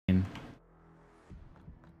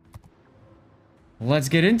Let's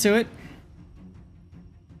get into it.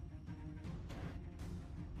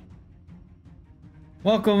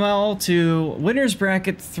 Welcome all to Winners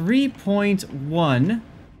Bracket 3.1.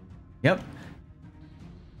 Yep.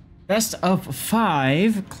 Best of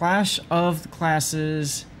 5, Clash of the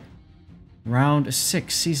Classes, Round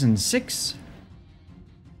 6, Season 6.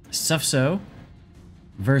 SFSO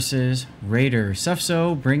versus RAIDR.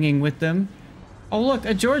 SFSO bringing with them... Oh look,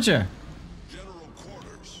 a Georgia!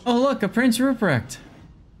 Oh look, a Prince Ruprecht!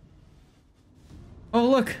 Oh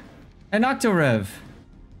look, an Octorev!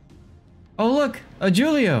 Oh look, a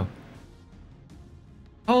Julio!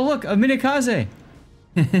 Oh look, a Minikaze!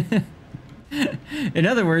 In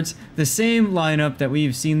other words, the same lineup that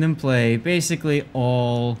we've seen them play basically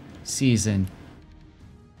all season.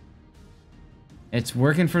 It's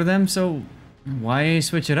working for them, so why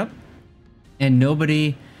switch it up? And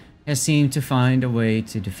nobody has seemed to find a way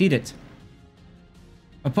to defeat it.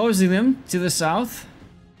 Opposing them to the south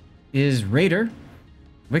is RAIDR,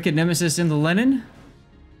 Wicked Nemesis in the Lenin.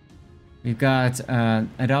 We've got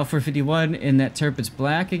Adal 451 in that Turpitz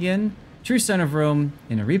Black again. True Son of Rome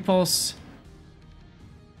in a Repulse.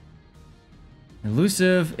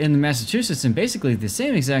 Elusive in the Massachusetts in basically the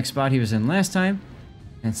same exact spot he was in last time.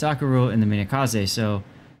 And Sakura in the Minikaze, so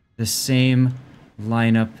the same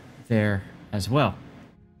lineup there as well.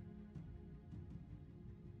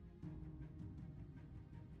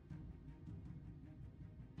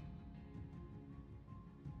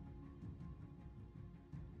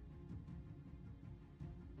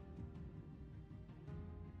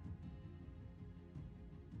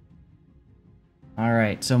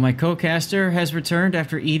 Alright, so my co-caster has returned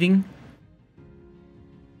after eating.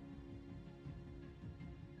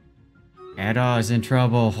 Ada is in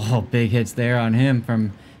trouble. Oh, big hits there on him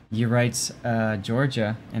from Urites,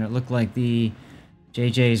 Georgia. And it looked like the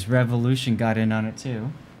JJ's Revolution got in on it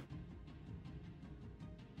too.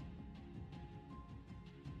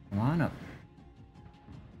 Come on up.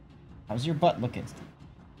 How's your butt looking?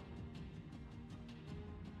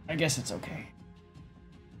 I guess it's okay.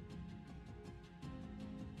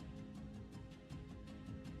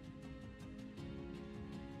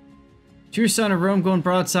 True Son of Rome going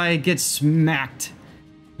broadside gets smacked.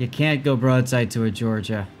 You can't go broadside to a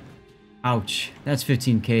Georgia. Ouch. That's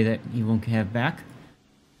 15k that you won't have back.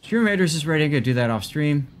 Stream Raiders is ready. I'm going to do that off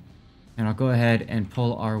stream. And I'll go ahead and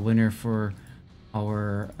pull our winner for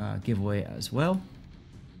our giveaway as well.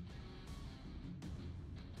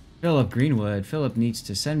 Philip Greenwood. Philip needs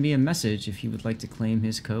to send me a message if he would like to claim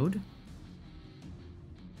his code.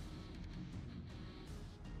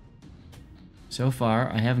 So far,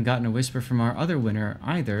 I haven't gotten a whisper from our other winner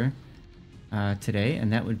either today,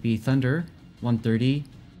 and that would be Thunder 130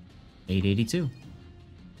 882.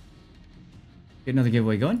 Get another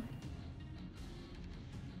giveaway going.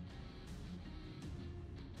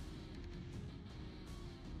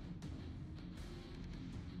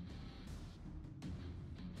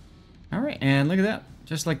 All right, and look at that.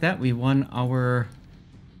 Just like that, we won our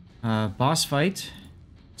boss fight.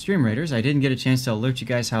 Stream Raiders. I didn't get a chance to alert you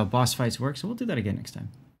guys how boss fights work, so we'll do that again next time.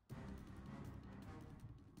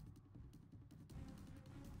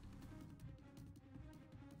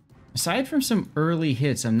 Aside from some early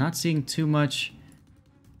hits, I'm not seeing too much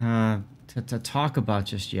to talk about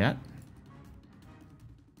just yet.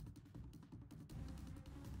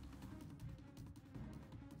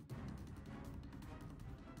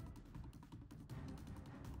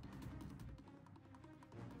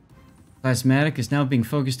 Plasmatic is now being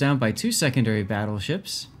focused down by 2 secondary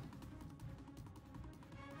battleships.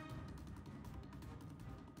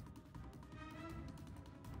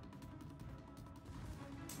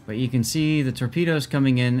 But you can see the torpedoes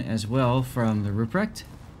coming in as well from the Ruprecht.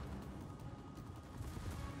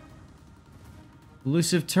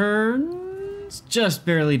 Elusive turns, just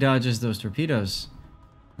barely dodges those torpedoes.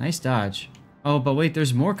 Nice dodge. Oh, but wait,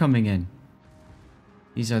 there's more coming in.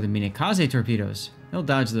 These are the Minikaze torpedoes. He'll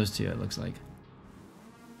dodge those too, it looks like.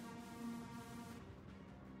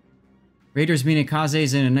 RAIDR's Minikaze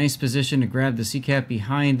is in a nice position to grab the Sea-Cap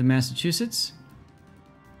behind the Massachusetts.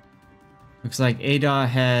 Looks like Ada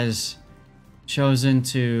has chosen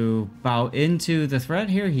to bow into the threat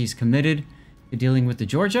here. He's committed to dealing with the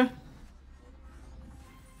Georgia.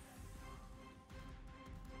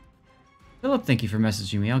 Philip, thank you for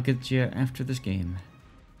messaging me. I'll get you after this game.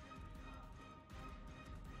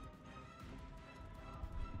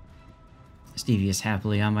 Stevie is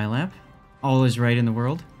happily on my lap. All is right in the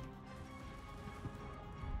world.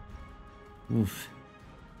 Oof.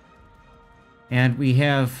 And we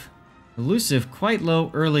have Elusive quite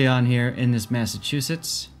low early on here in this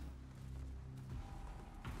Massachusetts.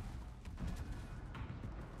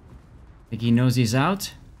 Think he knows he's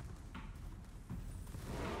out?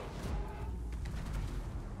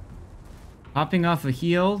 Popping off a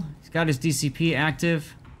heal. He's got his DCP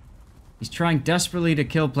active. He's trying desperately to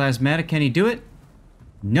kill Plasmatic. Can he do it?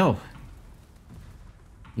 No.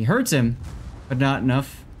 He hurts him, but not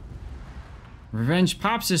enough. Revenge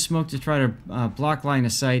pops his smoke to try to block line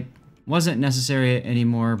of sight. Wasn't necessary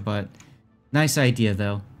anymore, but nice idea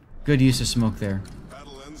though. Good use of smoke there.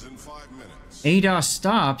 Battle ends in 5 minutes. ADOS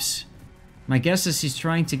stops. My guess is he's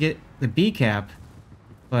trying to get the B cap,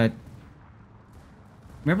 but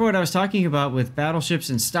remember what I was talking about with battleships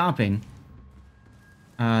and stopping?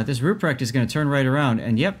 This Ruprecht is going to turn right around,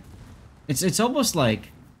 and yep, it's almost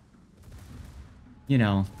like, you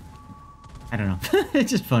know, I don't know.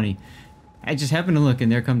 It's just funny. I just happened to look,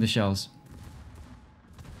 and there come the shells.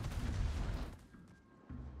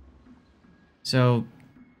 So,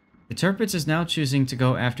 the Tirpitz is now choosing to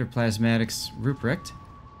go after Plasmatic's Ruprecht.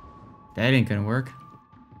 That ain't gonna work.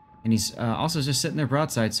 And he's also just sitting there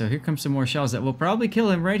broadside, so here comes some more shells that will probably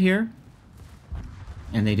kill him right here.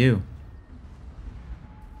 And they do.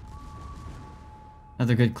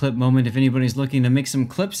 Another good clip moment. If anybody's looking to make some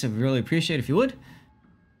clips, I'd really appreciate it if you would.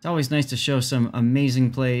 It's always nice to show some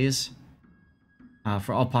amazing plays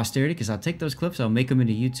for all posterity, because I'll take those clips, I'll make them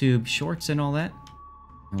into YouTube shorts and all that,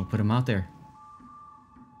 and we'll put them out there.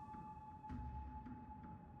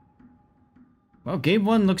 Well, game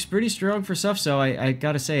one looks pretty strong for SFSO. I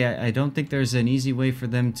gotta say, I don't think there's an easy way for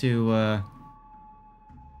them to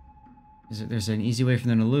there's an easy way for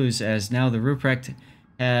them to lose, as now the Ruprecht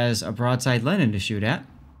has a broadside Lenin to shoot at.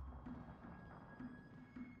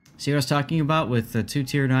 See what I was talking about with the 2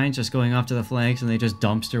 tier 9s just going off to the flanks and they just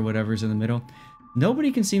dumpster whatever's in the middle?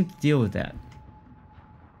 Nobody can seem to deal with that.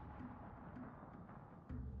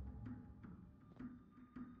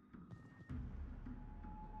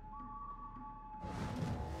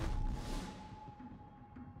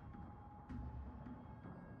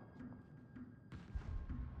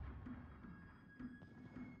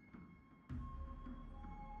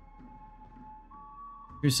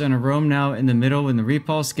 True Son of Rome now in the middle in the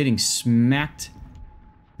repulse, getting smacked.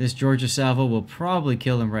 This Georgia salvo will probably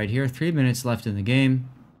kill him right here. 3 minutes left in the game.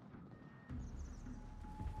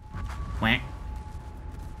 Whack.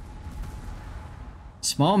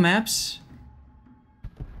 Small maps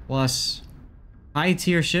plus high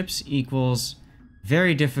tier ships equals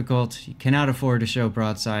very difficult. You cannot afford to show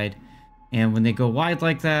broadside. And when they go wide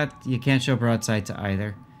like that, you can't show broadside to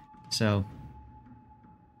either. So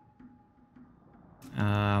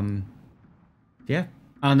yeah.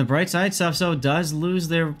 On the bright side, SFSO does lose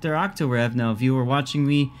their Octorev. Now, if you were watching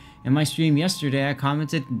me in my stream yesterday, I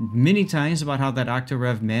commented many times about how that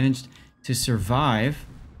Octorev managed to survive.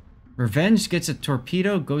 Revenge gets a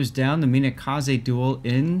torpedo, goes down. The Minakaze duel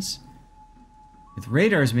ends with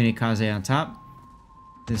RAIDR's Minakaze on top.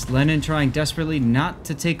 This Lenin trying desperately not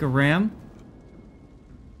to take a ram.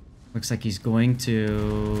 Looks like he's going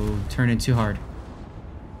to turn in too hard.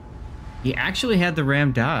 He actually had the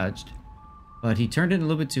ram dodged, but he turned it a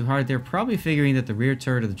little bit too hard. They're probably figuring that the rear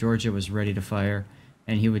turret of the Georgia was ready to fire,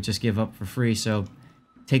 and he would just give up for free, so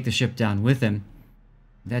take the ship down with him.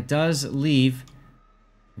 That does leave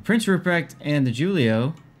the Prince Ruprecht and the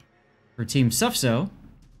Giulio for Team SFSO,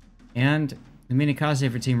 and the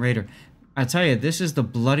Minakaze for Team RAIDR. I tell you, this is the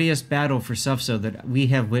bloodiest battle for SFSO that we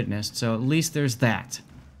have witnessed, so at least there's that.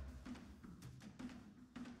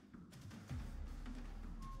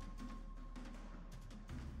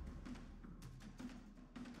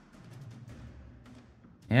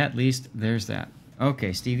 At least there's that.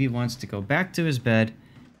 Okay, Stevie wants to go back to his bed.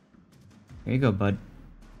 Here you go, bud.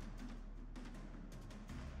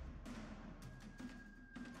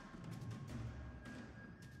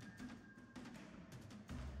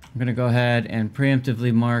 I'm going to go ahead and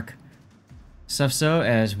preemptively mark SFSO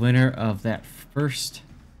as winner of that first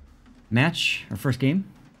match, or first game.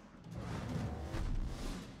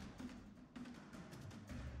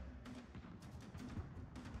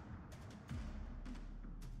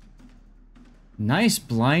 Nice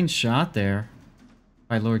blind shot there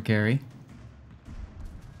by Lord Carey.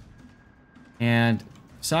 And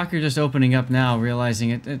soccer just opening up now, realizing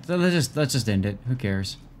let's just end it. Who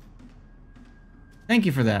cares? Thank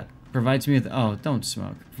you for that. Provides me with, oh, don't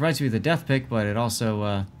smoke. Provides me with a death pick, but it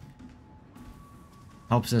also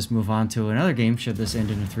helps us move on to another game should this end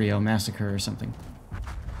in a 3-0 massacre or something.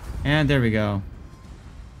 And there we go.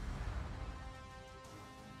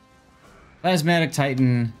 Plasmatic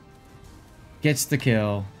Titan gets the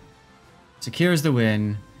kill, secures the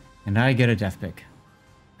win, and I get a death pick.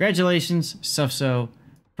 Congratulations, SFSO,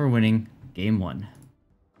 for winning Game 1.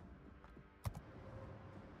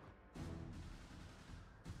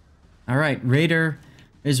 Alright, RAIDR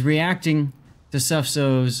is reacting to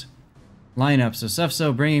SFSO's lineup. So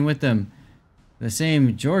SFSO bringing with them the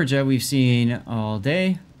same Georgia we've seen all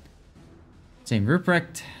day. Same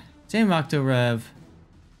Ruprecht, same Octorev,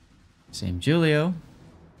 same Julio,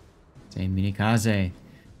 same Minikaze.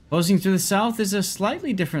 Closing through the south is a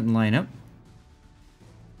slightly different lineup.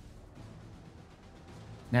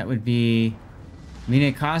 That would be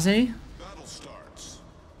Minikaze. Battle starts.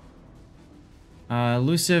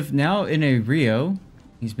 Elusive now in a Rio.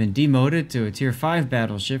 He's been demoted to a tier 5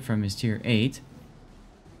 battleship from his tier 8.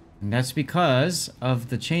 And that's because of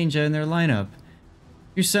the change in their lineup.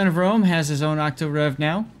 Your Son of Rome has his own Octorev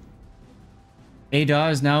now. Ada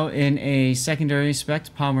is now in a secondary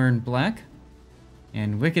spec Palmer in black.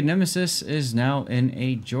 And Wicked Nemesis is now in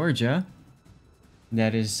a Georgia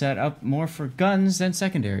that is set up more for guns than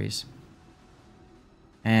secondaries.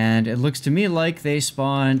 And it looks to me like they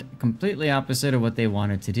spawned completely opposite of what they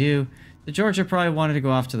wanted to do. The Georgia probably wanted to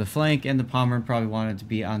go off to the flank, and the Palmer probably wanted to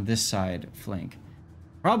be on this side flank.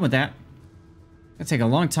 Problem with that, it'll take a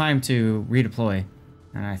long time to redeploy.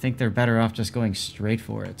 And I think they're better off just going straight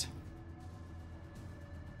for it.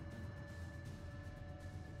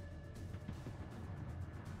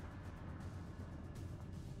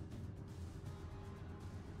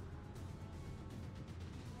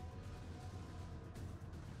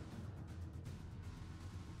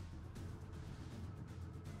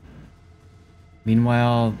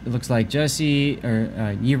 Meanwhile, it looks like Jesse,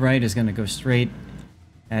 or Ye-Right is going to go straight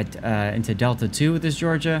at into Delta 2 with this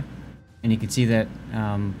Georgia. And you can see that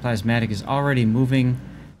Plasmatic is already moving.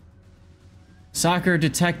 Soccer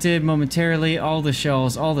detected momentarily. All the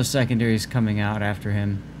shells, all the secondaries coming out after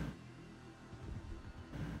him.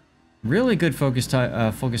 Really good focus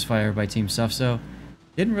fire by Team SFSO.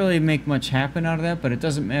 Didn't really make much happen out of that, but it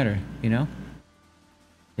doesn't matter, you know?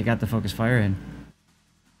 They got the focus fire in.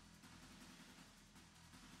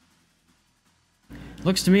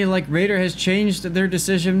 Looks to me like RAIDR has changed their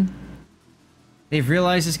decision. They've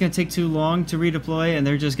realized it's going to take too long to redeploy, and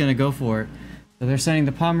they're just going to go for it. So they're sending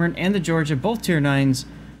the Pomeranian and the Georgia, both tier 9s,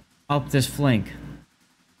 up this flank.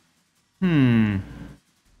 Good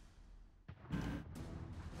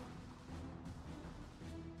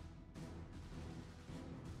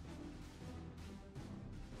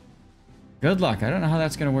luck. I don't know how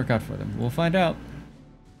that's going to work out for them. We'll find out.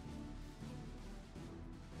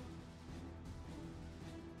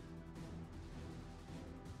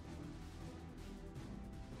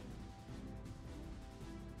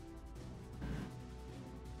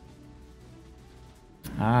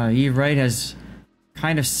 Ye-Right has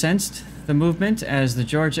kind of sensed the movement as the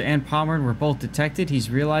Georgia and Pomeranian were both detected. He's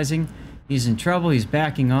realizing he's in trouble. He's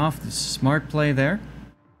backing off. The smart play there.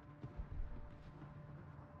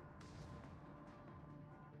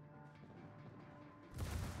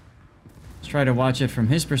 Let's try to watch it from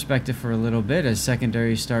his perspective for a little bit as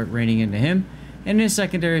secondaries start raining into him, and his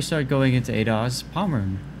secondaries start going into Ada's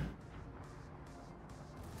Pomeranian.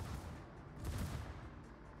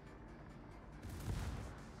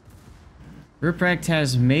 Ruprecht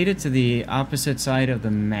has made it to the opposite side of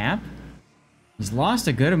the map. He's lost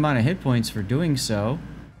a good amount of hit points for doing so.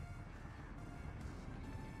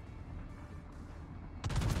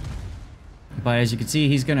 But as you can see,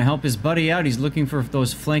 he's going to help his buddy out. He's looking for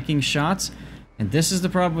those flanking shots. And this is the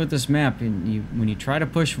problem with this map. When you try to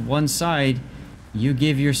push one side, you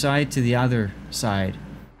give your side to the other side.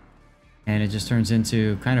 And it just turns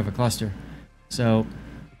into kind of a cluster. So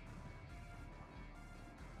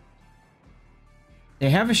they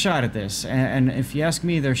have a shot at this, and if you ask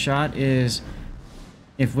me, their shot is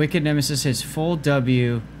if Wicked Nemesis hits full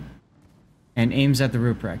W and aims at the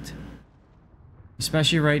Ruprecht.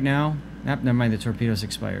 Especially right now. Never mind, the torpedo's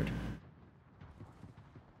expired.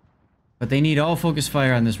 But they need all focus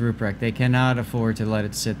fire on this Ruprecht. They cannot afford to let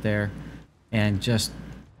it sit there and just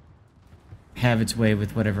have its way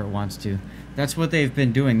with whatever it wants to. That's what they've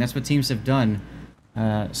been doing. That's what teams have done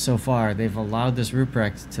so far. They've allowed this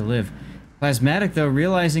Ruprecht to live. Plasmatic, though,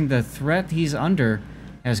 realizing the threat he's under,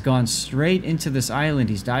 has gone straight into this island.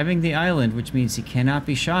 He's diving the island, which means he cannot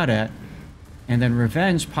be shot at. And then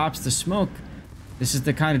Revenge pops the smoke. This is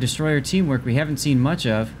the kind of destroyer teamwork we haven't seen much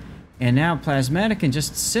of. And now Plasmatic can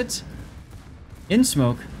just sit in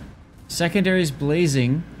smoke. Secondaries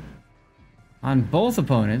blazing on both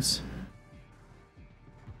opponents.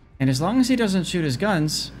 And as long as he doesn't shoot his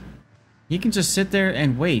guns, he can just sit there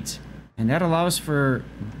and wait. And that allows for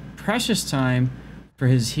precious time for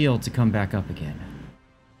his heal to come back up again.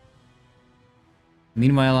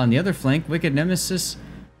 Meanwhile, on the other flank, Wicked Nemesis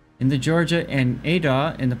in the Georgia and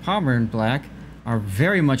Ada in the Pomeranian black are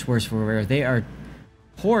very much worse for wear. They are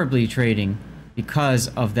horribly trading because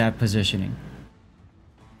of that positioning.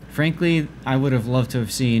 Frankly, I would have loved to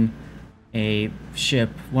have seen a ship,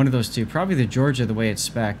 one of those two, probably the Georgia the way it's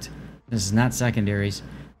spec'd. This is not secondaries.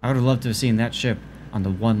 I would have loved to have seen that ship on the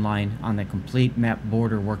one line, on the complete map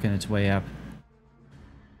border working its way up.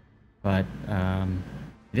 But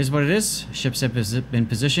it is what it is. Ships have been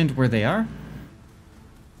positioned where they are.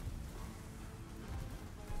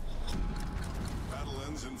 Battle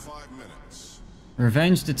ends in 5 minutes.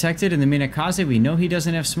 Revenge detected in the Minakaze. We know he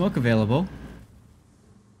doesn't have smoke available.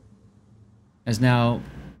 As now,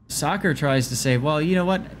 Soccer tries to say, well, you know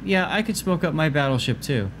what? Yeah, I could smoke up my battleship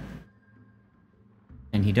too.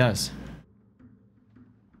 And he does.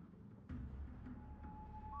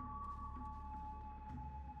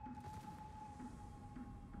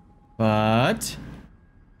 But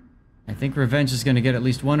I think Revenge is going to get at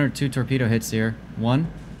least 1 or 2 torpedo hits here. One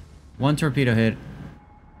torpedo hit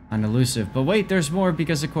on Elusive. But wait, there's more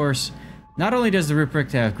because, of course, not only does the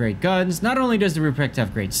Ruprecht have great guns, not only does the Ruprecht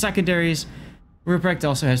have great secondaries, Ruprecht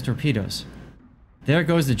also has torpedoes. There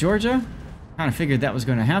goes the Georgia. Kind of figured that was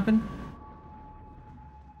going to happen.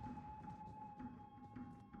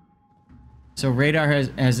 So Radar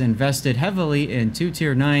has invested heavily in 2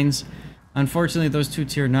 tier 9s. Unfortunately, those 2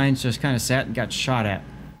 tier 9s just kind of sat and got shot at.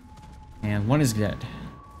 And one is dead.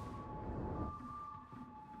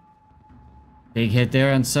 Big hit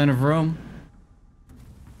there on Son of Rome.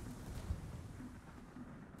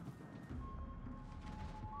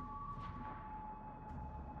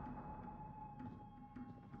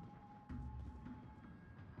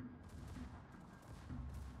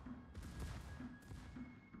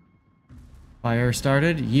 Fire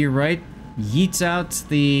started. Ye right yeets out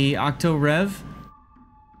the Octo Rev.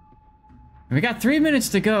 And we got 3 minutes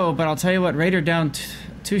to go, but I'll tell you what, Raider down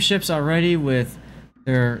 2 ships already with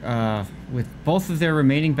their with both of their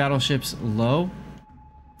remaining battleships low.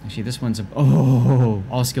 Actually, this one's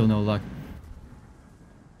all skill, no luck.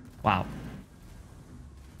 Wow.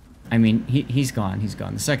 I mean, he's gone. He's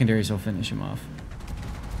gone. The secondaries will finish him off.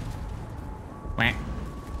 Whack.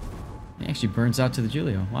 He actually burns out to the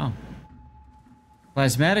Julio. Wow.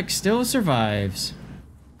 Plasmatic still survives.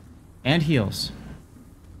 And heals.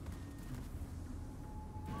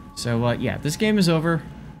 So, yeah, this game is over.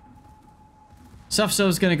 SFSO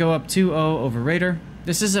is going to go up 2-0 over Raider.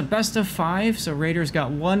 This is a best of 5, so Raider's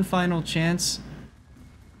got one final chance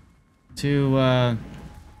to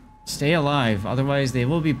stay alive. Otherwise, they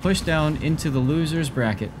will be pushed down into the loser's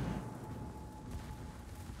bracket.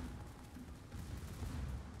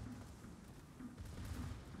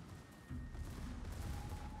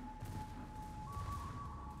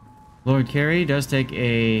 Lord Carey does take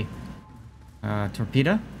a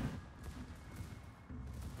torpedo.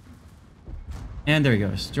 And there he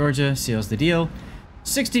goes. Georgia seals the deal.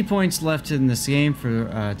 60 points left in this game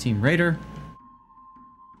for Team Raider.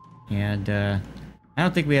 And I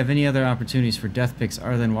don't think we have any other opportunities for death picks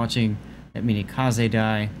other than watching that Minakaze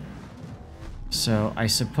die. So I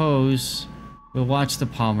suppose we'll watch the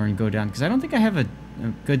Palmer go down, because I don't think I have a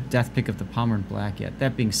good death pick of the Palmer Black yet.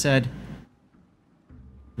 That being said,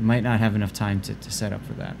 we might not have enough time to set up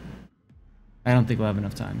for that. I don't think we'll have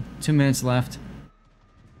enough time. 2 minutes left.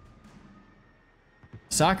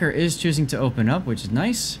 Soccer is choosing to open up, which is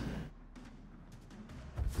nice.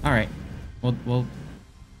 All right. We'll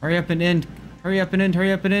hurry up and end. Hurry up and end.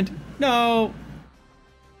 Hurry up and end. No!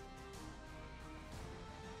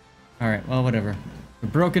 All right. Well, whatever. The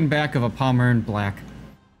broken back of a Palmer Black.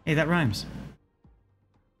 Hey, that rhymes.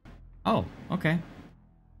 Oh, okay.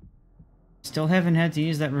 Still haven't had to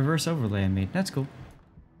use that reverse overlay I made. That's cool.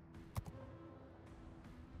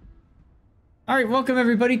 Alright, welcome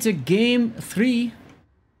everybody to Game 3.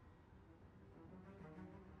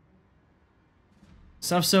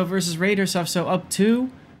 SFSO versus Raider. SFSO up 2.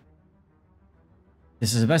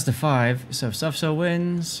 This is a best of 5, so if SFSO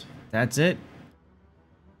wins, that's it.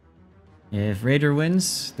 If Raider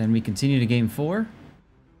wins, then we continue to Game 4.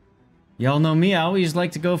 Y'all know me, I always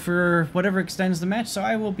like to go for whatever extends the match, so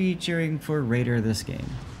I will be cheering for Raider this game.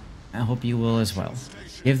 I hope you will as well.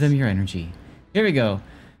 Give them your energy. Here we go.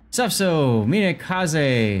 SFSO,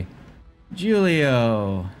 Minakaze,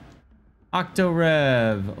 Julio,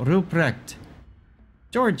 Octorev, Ruprecht,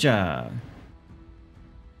 Georgia.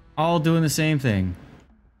 All doing the same thing.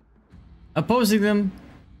 Opposing them,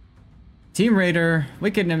 Team Raider,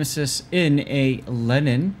 Wicked Nemesis in a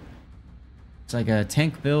Lenin. It's like a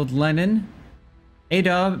tank build Lenin.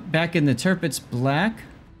 Ada back in the Turpitz Black.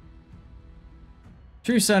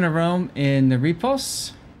 True Son of Rome in the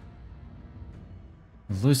Repulse.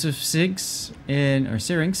 Elusive Syrinx in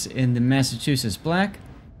the Massachusetts Black.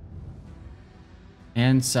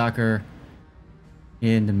 And Soccer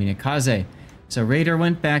in the Minakaze. So RAIDR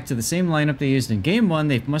went back to the same lineup they used in Game 1.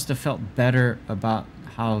 They must have felt better about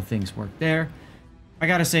how things worked there. I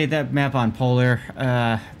gotta say, that map on Polar,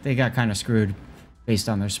 they got kind of screwed based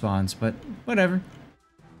on their spawns, but whatever.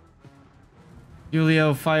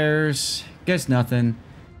 Julio fires, gets nothing.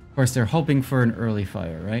 Of course, they're hoping for an early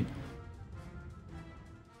fire, right?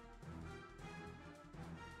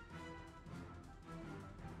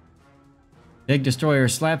 Big destroyer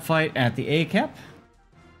slap fight at the A cap.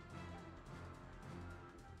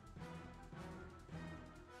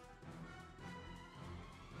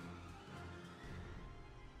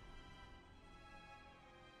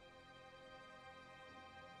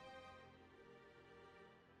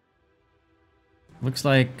 Looks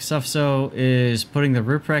like SFSO is putting the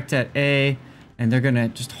Ruprecht at A, and they're gonna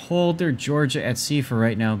just hold their Georgia at C for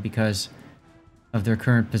right now because of their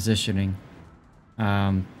current positioning.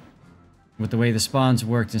 With the way the spawns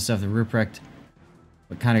worked and stuff, the Ruprecht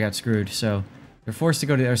kind of got screwed. So they're forced to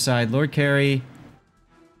go to their side. Lord Carry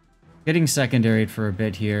getting secondaried for a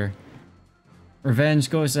bit here.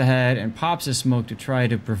 Revenge goes ahead and pops a smoke to try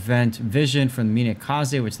to prevent vision from the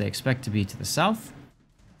Minakaze, which they expect to be to the south.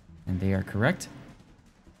 And they are correct.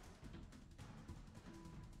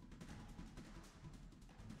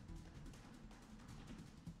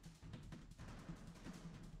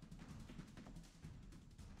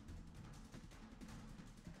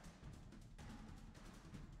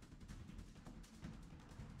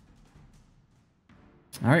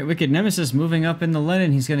 Alright, Wicked Nemesis moving up in the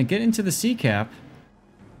Lenin. He's going to get into the C-cap.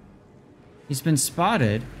 He's been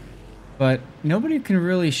spotted, but nobody can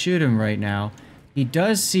really shoot him right now. He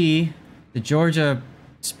does see the Georgia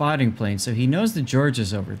spotting plane, so he knows the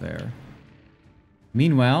Georgia's over there.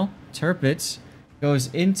 Meanwhile, Tirpitz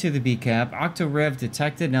goes into the B-cap. Octo-Rev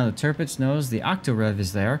detected. Now the Tirpitz knows the Octo-Rev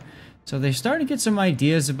is there. So they're starting to get some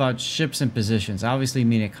ideas about ships and positions. Obviously,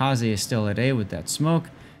 Minakaze is still at A with that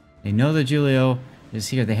smoke. They know that Julio is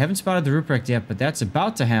here. They haven't spotted the Ruprecht yet, but that's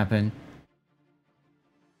about to happen.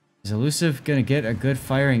 Is Elusive going to get a good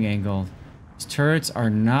firing angle? His turrets are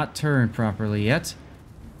not turned properly yet.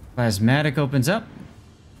 Plasmatic opens up.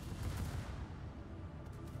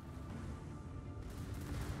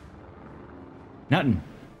 Nothing.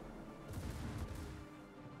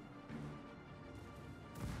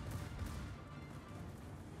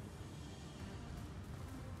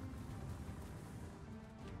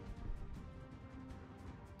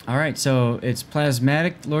 Alright, so it's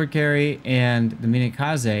Plasmatic, Lord Carry, and the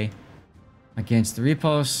Minakaze against the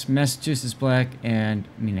Repulse, Massachusetts Black, and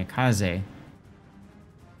Minakaze.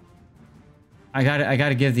 I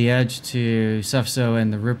gotta give the edge to SFSO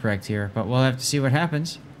and the Ruprecht here, but we'll have to see what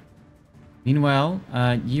happens. Meanwhile,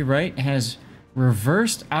 Ye-Right has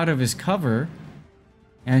reversed out of his cover,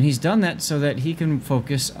 and he's done that so that he can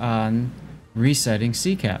focus on resetting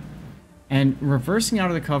C-cap. And reversing out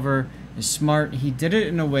of the cover is smart. He did it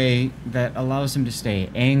in a way that allows him to stay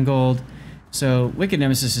angled. So Wicked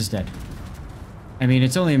Nemesis is dead. I mean,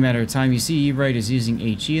 it's only a matter of time. You see Ye-Right is using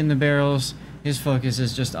HE in the barrels. His focus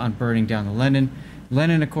is just on burning down the Lenin.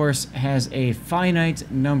 Lenin, of course, has a finite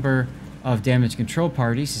number of damage control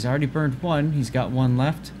parties. He's already burned one. He's got one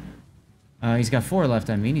left. He's got 4 left,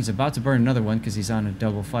 I mean. He's about to burn another one because he's on a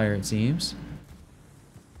double fire, it seems.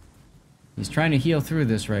 He's trying to heal through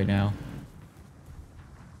this right now.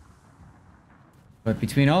 But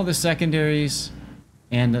between all the secondaries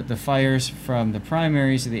and the fires from the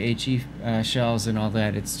primaries of the HE shells and all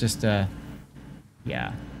that, it's just,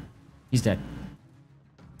 yeah, he's dead.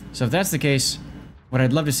 So if that's the case, what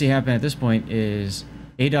I'd love to see happen at this point is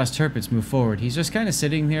ADOS Tirpitz move forward. He's just kind of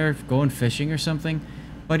sitting there going fishing or something,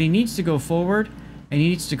 but he needs to go forward and he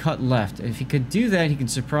needs to cut left. If he could do that, he can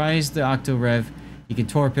surprise the Octo-Rev, he can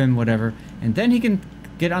torp him, whatever, and then he can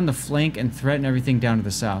get on the flank and threaten everything down to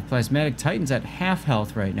the south. Plasmatic Titan's at half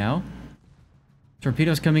health right now.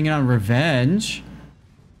 Torpedoes coming in on Revenge.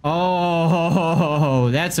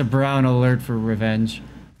 Oh, that's a brown alert for Revenge.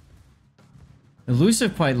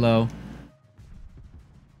 Elusive quite low.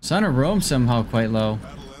 Son of Rome somehow quite low.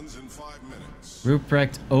 Battle ends in 5 minutes.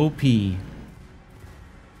 Ruprecht OP.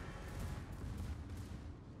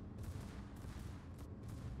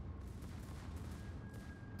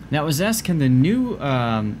 Now, it was asked, can the new,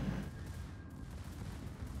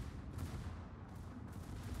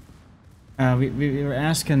 we were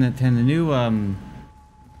asking that, can the new,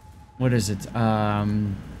 what is it, I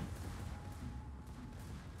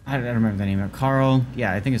don't remember the name of it, Carl,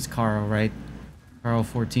 yeah, I think it's Carl, right? Carl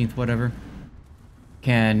 14th, whatever.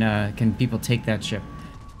 Can people take that ship?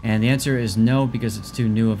 And the answer is no, because it's too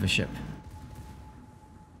new of a ship.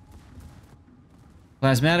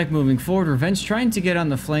 Plasmatic moving forward. Revenge trying to get on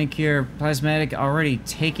the flank here. Plasmatic already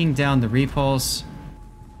taking down the repulse.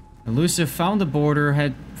 Elusive found the border,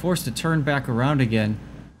 had forced to turn back around again.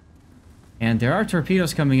 And there are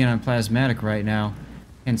torpedoes coming in on Plasmatic right now.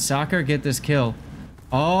 Can Soccer get this kill?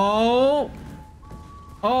 Oh!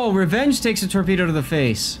 Oh, Revenge takes a torpedo to the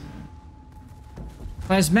face.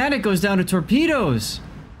 Plasmatic goes down to torpedoes.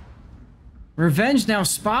 Revenge now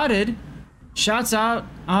spotted. Shots out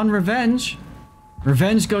on Revenge.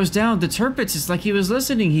 Revenge goes down. The Tirpitz, it's like he was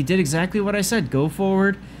listening. He did exactly what I said. Go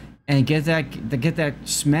forward and get that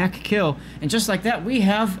smack kill. And just like that, we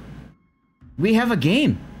have a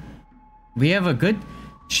game. We have a good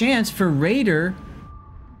chance for RAIDR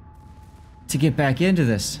to get back into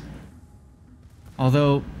this.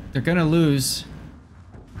 Although they're gonna lose.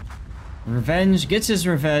 Revenge gets his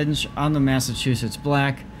revenge on the Massachusetts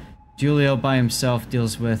Black. Julio by himself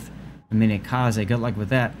deals with the Minikaze. Good luck with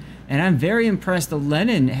that. And I'm very impressed the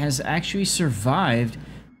Lenin has actually survived,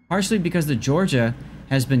 partially because the Georgia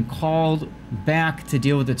has been called back to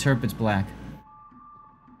deal with the Tirpitz Black.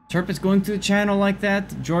 Tirpitz going through the channel like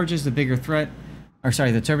that. Georgia's the bigger threat. Or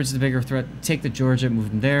sorry, the Tirpitz is the bigger threat. Take the Georgia, move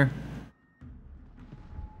them there.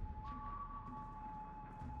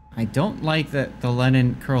 I don't like that the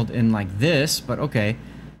Lenin curled in like this, but okay.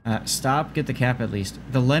 Stop, get the cap at least.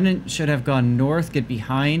 The Lenin should have gone north, get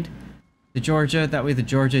behind the Georgia. That way the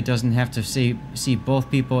Georgia doesn't have to see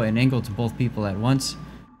both people and angle to both people at once.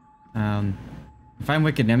 If I'm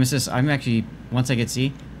Wicked Nemesis, I'm actually, once I get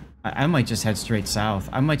C, I might just head straight south.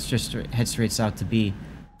 I might just head straight south to B.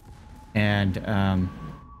 And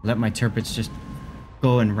let my Tirpitz just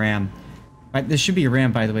go and ram. This should be a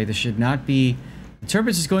ram, by the way. This should not be... The Tirpitz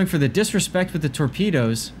is going for the disrespect with the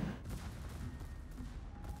torpedoes.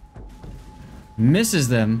 Misses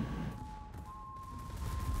them.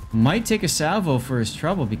 Might take a salvo for his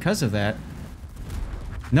trouble because of that.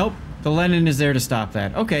 Nope. The Lenin is there to stop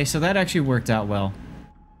that. Okay, so that actually worked out well.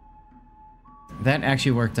 That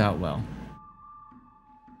actually worked out well.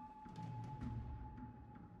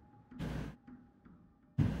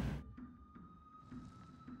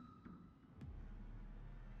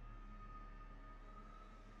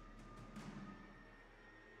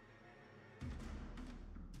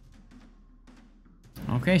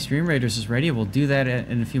 Okay, Stream Raiders is ready. We'll do that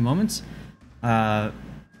in a few moments.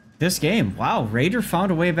 This game, wow, RAIDR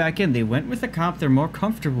found a way back in. They went with a comp they're more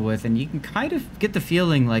comfortable with, and you can kind of get the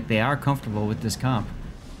feeling like they are comfortable with this comp.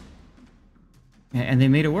 And they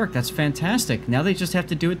made it work. That's fantastic. Now they just have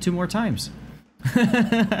to do it 2 more times.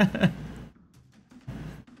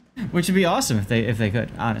 Which would be awesome if they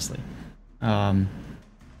could, honestly. We'll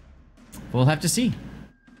have to see.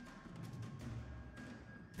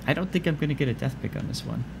 I don't think I'm going to get a death pick on this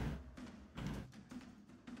one.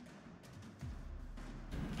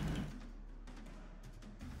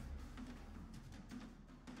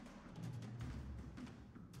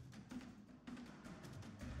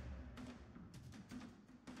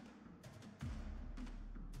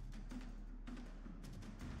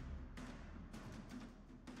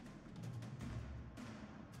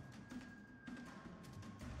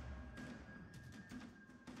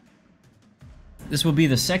 This will be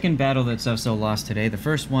the second battle that SFSO lost today. The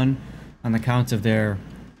first one on the count of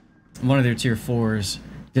one of their tier 4s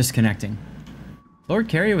disconnecting. Lord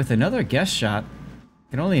Carrier with another guest shot.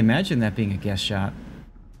 I can only imagine that being a guest shot.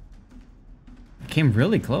 Came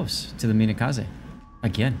really close to the Minikaze.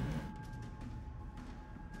 Again.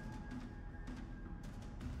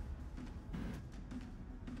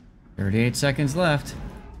 "38 seconds left.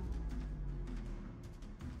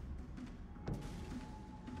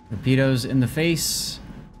 Torpedoes in the face.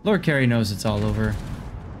 Lord Carry knows it's all over.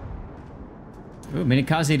 Ooh,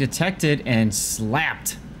 Minikaze detected and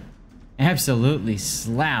slapped. Absolutely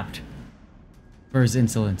slapped for his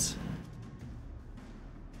insolence.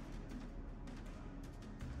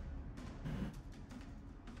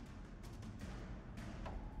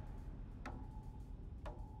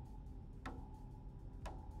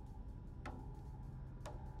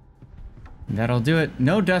 That'll do it.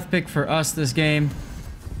 No death pick for us this game.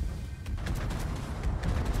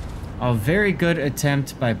 A very good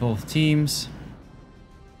attempt by both teams.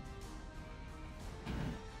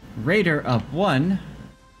 RAIDR up 1.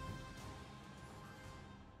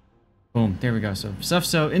 Boom, there we go. So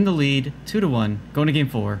SFSO in the lead, 2-1, going to game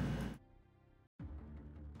 4.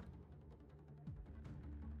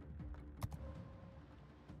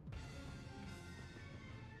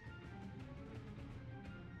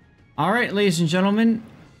 All right, ladies and gentlemen,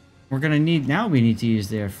 we're gonna need, now we need to use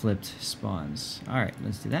their flipped spawns. All right,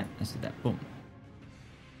 let's do that. Let's do that. Boom.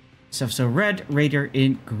 SFSO red, RAIDR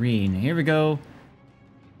in green. Here we go.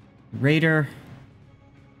 RAIDR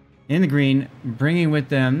in the green, bringing with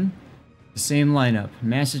them the same lineup.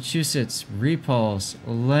 Massachusetts, Repulse,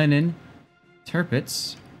 Lenin,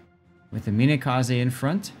 Tirpitz, with the Minakaze in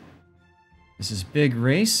front. This is big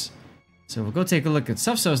race. So we'll go take a look at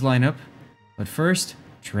SFSO's lineup. But first,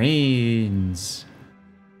 trains.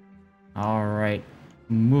 Alright,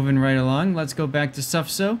 moving right along. Let's go back to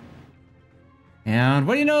SFSO. And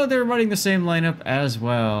what do you know? They're running the same lineup as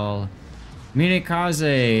well.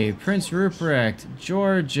 Minakaze, Prince Ruprecht,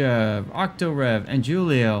 Georgia, Octorev, and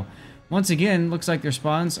Julio. Once again, looks like their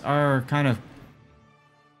spawns are kind of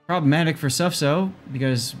problematic for SFSO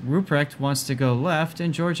because Ruprecht wants to go left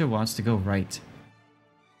and Georgia wants to go right.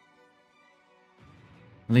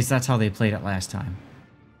 At least that's how they played it last time.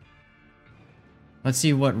 Let's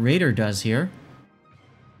see what RAIDR does here.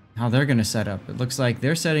 How they're going to set up. It looks like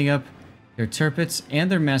they're setting up their Tirpitz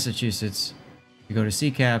and their Massachusetts to go to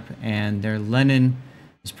C-Cap, and their Lenin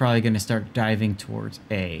is probably going to start diving towards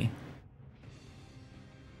A.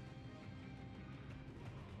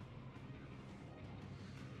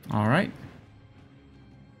 Alright.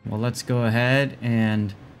 Well, let's go ahead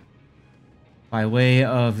and, by way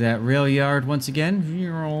of that rail yard once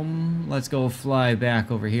again, let's go fly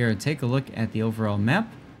back over here and take a look at the overall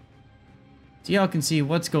map. So y'all can see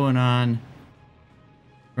what's going on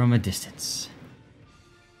from a distance.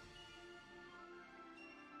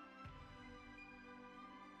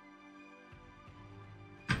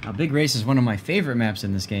 Now, Big Race is one of my favorite maps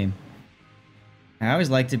in this game. I always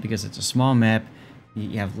liked it because it's a small map.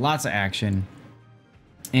 You have lots of action.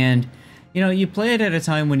 And, you know, you play it at a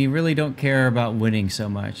time when you really don't care about winning so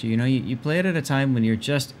much. You know, you play it at a time when you're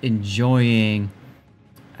just enjoying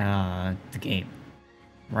the game.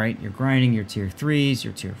 Right? You're grinding your tier 3s,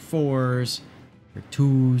 your tier 4s, your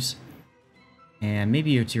 2s, and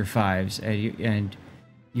maybe your tier 5s. And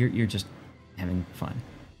you're just having fun.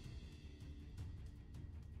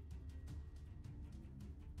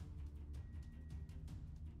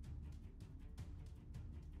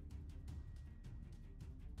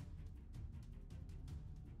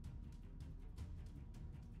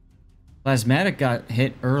 Plasmatic got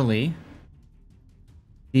hit early.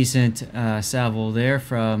 Decent salvo there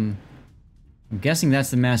from... I'm guessing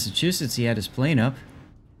that's the Massachusetts. He had his plane up.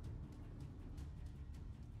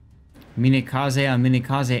 Minakaze on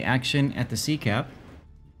Minakaze action at the C-Cap.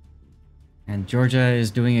 And Georgia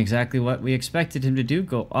is doing exactly what we expected him to do.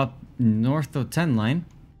 Go up north of 10 line.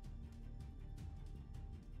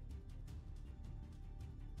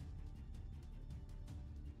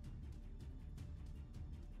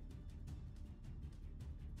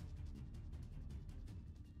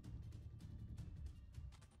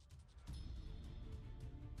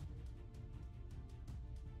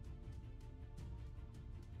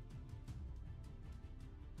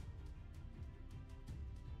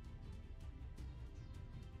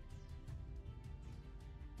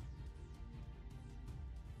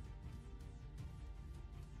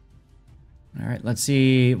 All right, let's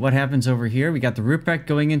see what happens over here. We got the Ruprecht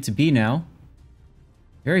going into B now.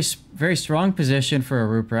 Very strong position for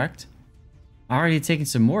a Ruprecht. Already taking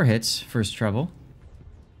some more hits, first trouble.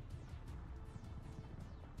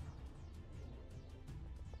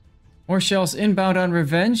 More shells inbound on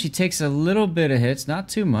Revenge. He takes a little bit of hits, not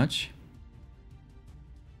too much.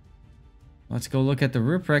 Let's go look at the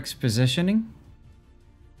Ruprecht's positioning.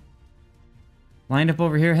 Lined up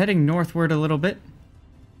over here, heading northward a little bit.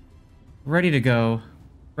 Ready to go.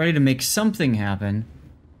 Ready to make something happen.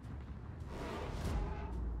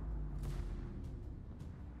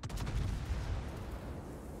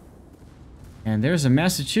 And there's a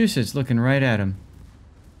Massachusetts looking right at him.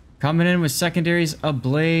 Coming in with secondaries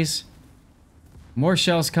ablaze. More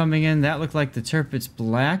shells coming in. That looked like the Tirpitz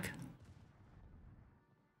black.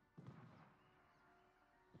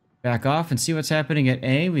 Back off and see what's happening at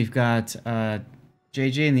A. We've got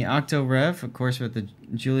JJ and the Octo Rev, of course, with the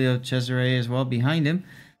Julio Cesare as well behind him,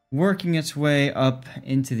 working its way up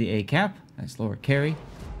into the A cap. That's lower carry.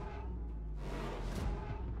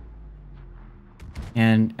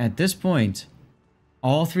 And at this point,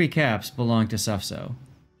 all three caps belong to SFSO.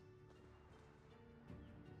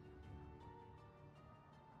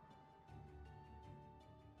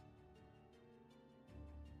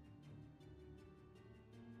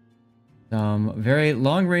 Some very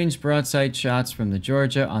long-range broadside shots from the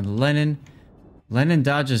Georgia on the Lenin. Lenin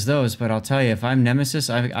dodges those, but I'll tell you, if I'm Nemesis,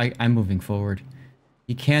 I'm moving forward.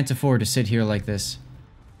 He can't afford to sit here like this.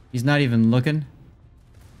 He's not even looking.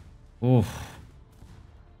 Oof.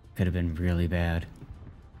 Could have been really bad.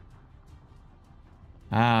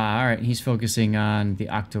 Alright, he's focusing on the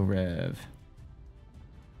Octo Rev.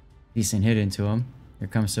 Decent hit into him. Here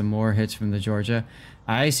comes some more hits from the Georgia.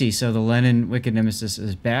 I see. So the Lenin Wicked Nemesis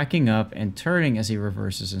is backing up and turning as he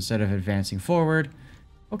reverses instead of advancing forward.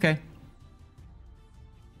 Okay.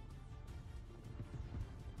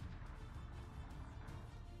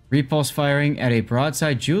 Repulse firing at a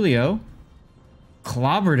broadside. Julio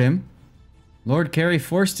clobbered him. Lord Carey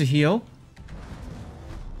forced to heal.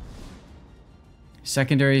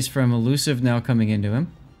 Secondaries from Elusive now coming into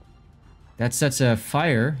him. That sets a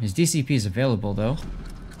fire. His DCP is available, though.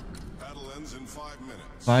 Battle ends in 5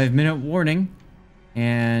 minutes. 5-minute warning.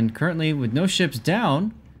 And currently, with no ships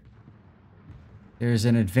down, there's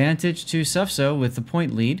an advantage to SFSO with the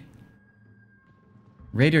point lead.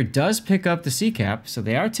 RAIDR does pick up the C cap, so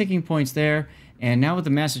they are taking points there. And now with the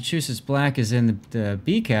Massachusetts Black is in the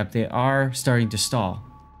B cap, they are starting to stall.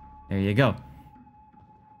 There you go.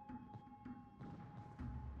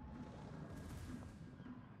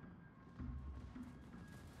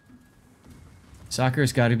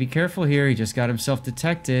 Soccer's got to be careful here. He just got himself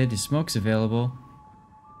detected. His smoke's available.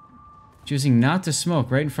 Choosing not to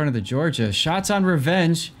smoke right in front of the Georgia. Shots on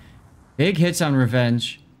Revenge. Big hits on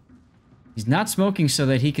Revenge. He's not smoking so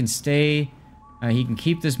that he can stay... he can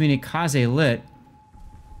keep this Minikaze lit.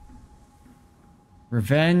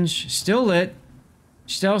 Revenge still lit.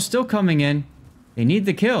 Still coming in. They need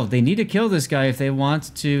the kill. They need to kill this guy if they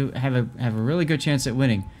want to have a really good chance at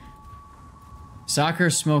winning. Soccer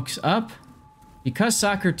smokes up. Because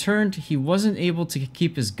Soccer turned, he wasn't able to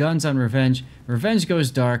keep his guns on Revenge. Revenge goes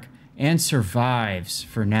dark and survives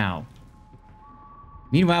for now.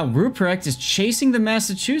 Meanwhile, Ruprecht is chasing the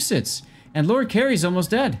Massachusetts, and Lord Carey's almost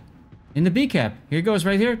dead. In the B cap. Here he goes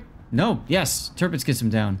right here. No, yes, Tirpitz gets him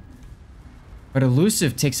down. But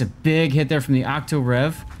Elusive takes a big hit there from the Octo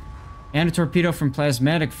Rev, and a torpedo from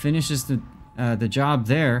Plasmatic finishes the job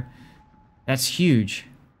there. That's huge.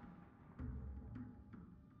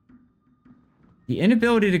 The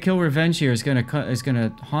inability to kill Revenge here is gonna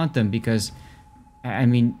haunt them because, I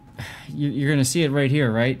mean, you're gonna see it right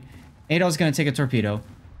here, right? Adol's gonna take a torpedo.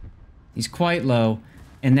 He's quite low,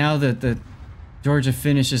 and now the Georgia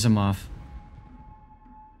finishes him off.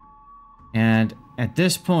 And at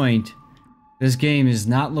this point, this game is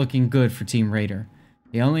not looking good for Team RAIDR.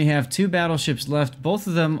 They only have 2 battleships left. Both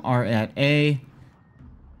of them are at A.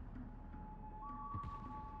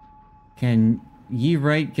 Can Yi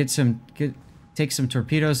Wright take some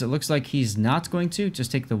torpedoes? It looks like he's not going to.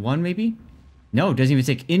 Just take the one, maybe? No, doesn't even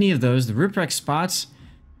take any of those. The Ruprecht spots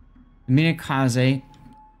Minikaze,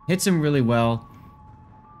 hits him really well.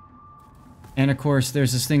 And of course,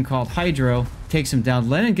 there's this thing called Hydro. Takes him down.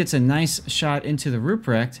 Lenin gets a nice shot into the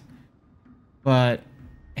Ruprecht. But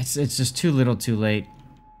it's just too little too late.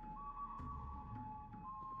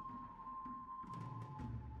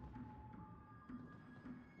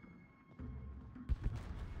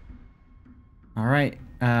 Alright,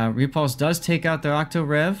 Repulse does take out the Octo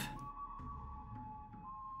Rev.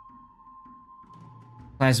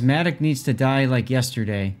 Plasmatic needs to die like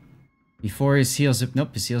yesterday. Before his heal's...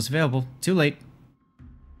 Nope, his heal's available. Too late.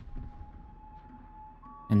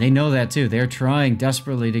 And they know that too. They're trying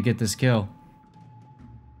desperately to get this kill.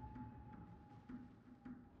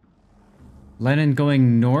 Lenin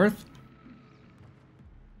going north.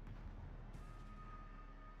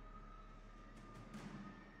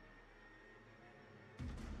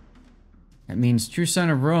 That means True Son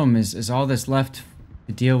of Rome is all that's left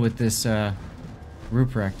to deal with this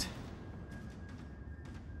Ruprecht.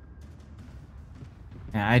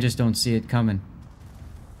 Yeah, I just don't see it coming.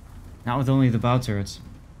 Not with only the bow turrets.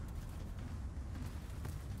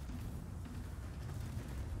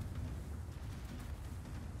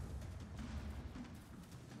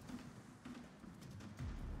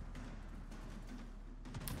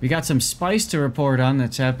 We got some spice to report on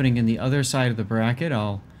that's happening in the other side of the bracket.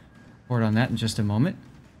 I'll report on that in just a moment.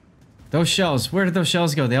 Those shells, where did those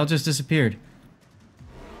shells go? They all just disappeared.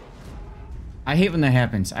 I hate when that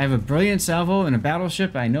happens. I have a brilliant salvo in a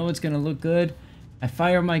battleship. I know it's going to look good. I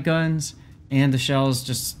fire my guns, and the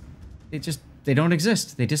shells they don't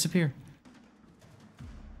exist. They disappear.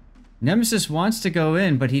 Nemesis wants to go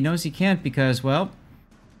in, but he knows he can't because, well,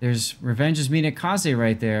 there's Revenge's Minikaze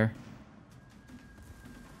right there.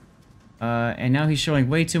 And now he's showing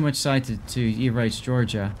way too much side to E-Wright's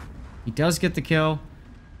Georgia. He does get the kill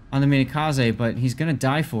on the Minikaze, but he's going to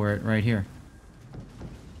die for it right here.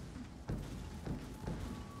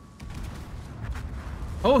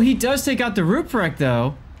 Oh, he does take out the Ruprecht,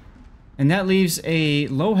 though. And that leaves a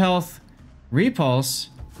low-health Repulse.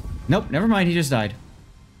 Nope, never mind, he just died.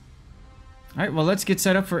 Alright, well, let's get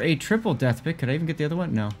set up for a triple death pick. Could I even get the other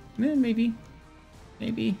one? No. Maybe.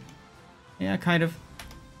 Maybe. Yeah, kind of.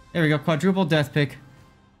 There we go, quadruple death pick.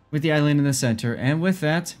 with the island in the center. And with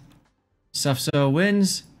that, SFSO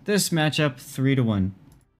wins this matchup 3-1.